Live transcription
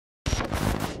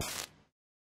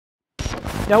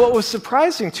Now, what was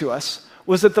surprising to us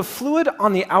was that the fluid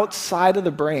on the outside of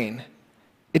the brain,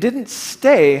 it didn't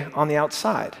stay on the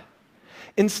outside.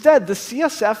 Instead, the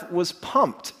CSF was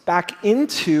pumped back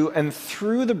into and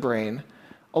through the brain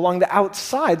along the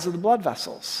outsides of the blood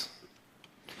vessels.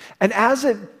 And as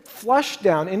it flushed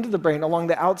down into the brain along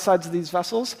the outsides of these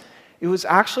vessels, it was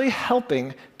actually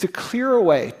helping to clear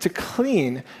away, to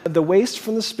clean the waste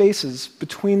from the spaces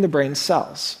between the brain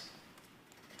cells.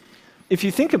 If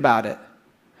you think about it,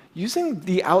 using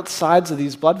the outsides of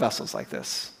these blood vessels like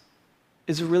this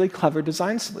is a really clever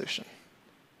design solution.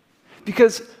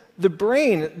 Because the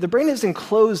brain is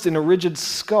enclosed in a rigid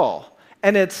skull,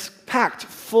 and it's packed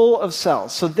full of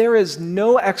cells, so there is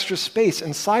no extra space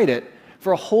inside it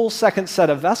for a whole second set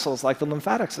of vessels like the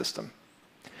lymphatic system.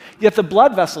 Yet the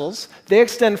blood vessels, they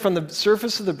extend from the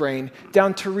surface of the brain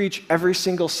down to reach every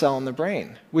single cell in the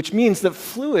brain, which means that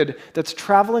fluid that's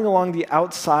traveling along the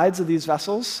outsides of these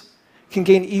vessels can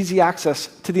gain easy access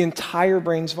to the entire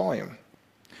brain's volume.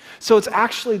 So it's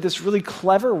actually this really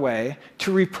clever way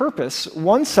to repurpose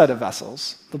one set of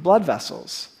vessels, the blood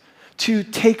vessels, to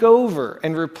take over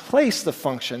and replace the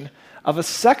function of a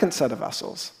second set of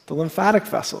vessels, the lymphatic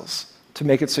vessels, to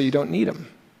make it so you don't need them.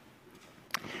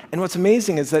 And what's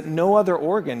amazing is that no other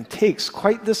organ takes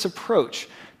quite this approach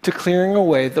to clearing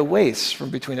away the waste from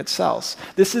between its cells.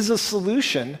 This is a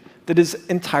solution that is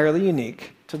entirely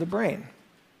unique to the brain.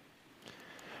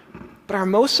 But our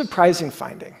most surprising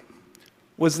finding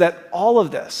was that all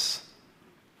of this,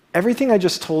 everything I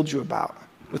just told you about,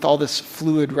 with all this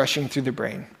fluid rushing through the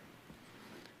brain,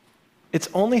 it's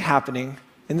only happening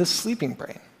in the sleeping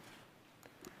brain.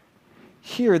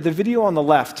 Here, the video on the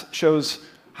left shows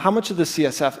how much of the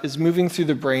CSF is moving through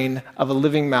the brain of a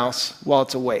living mouse while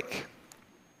it's awake.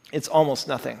 It's almost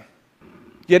nothing.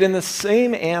 Yet in the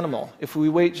same animal, if we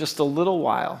wait just a little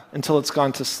while until it's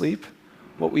gone to sleep,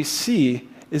 what we see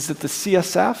is that the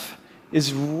CSF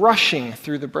is rushing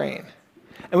through the brain.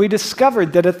 And we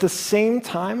discovered that at the same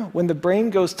time, when the brain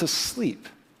goes to sleep,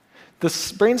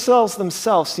 the brain cells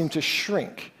themselves seem to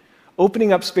shrink,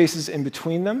 opening up spaces in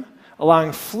between them,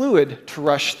 allowing fluid to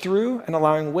rush through and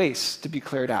allowing waste to be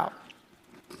cleared out.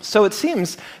 So it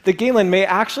seems that Galen may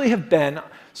actually have been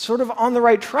sort of on the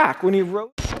right track when he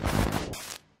wrote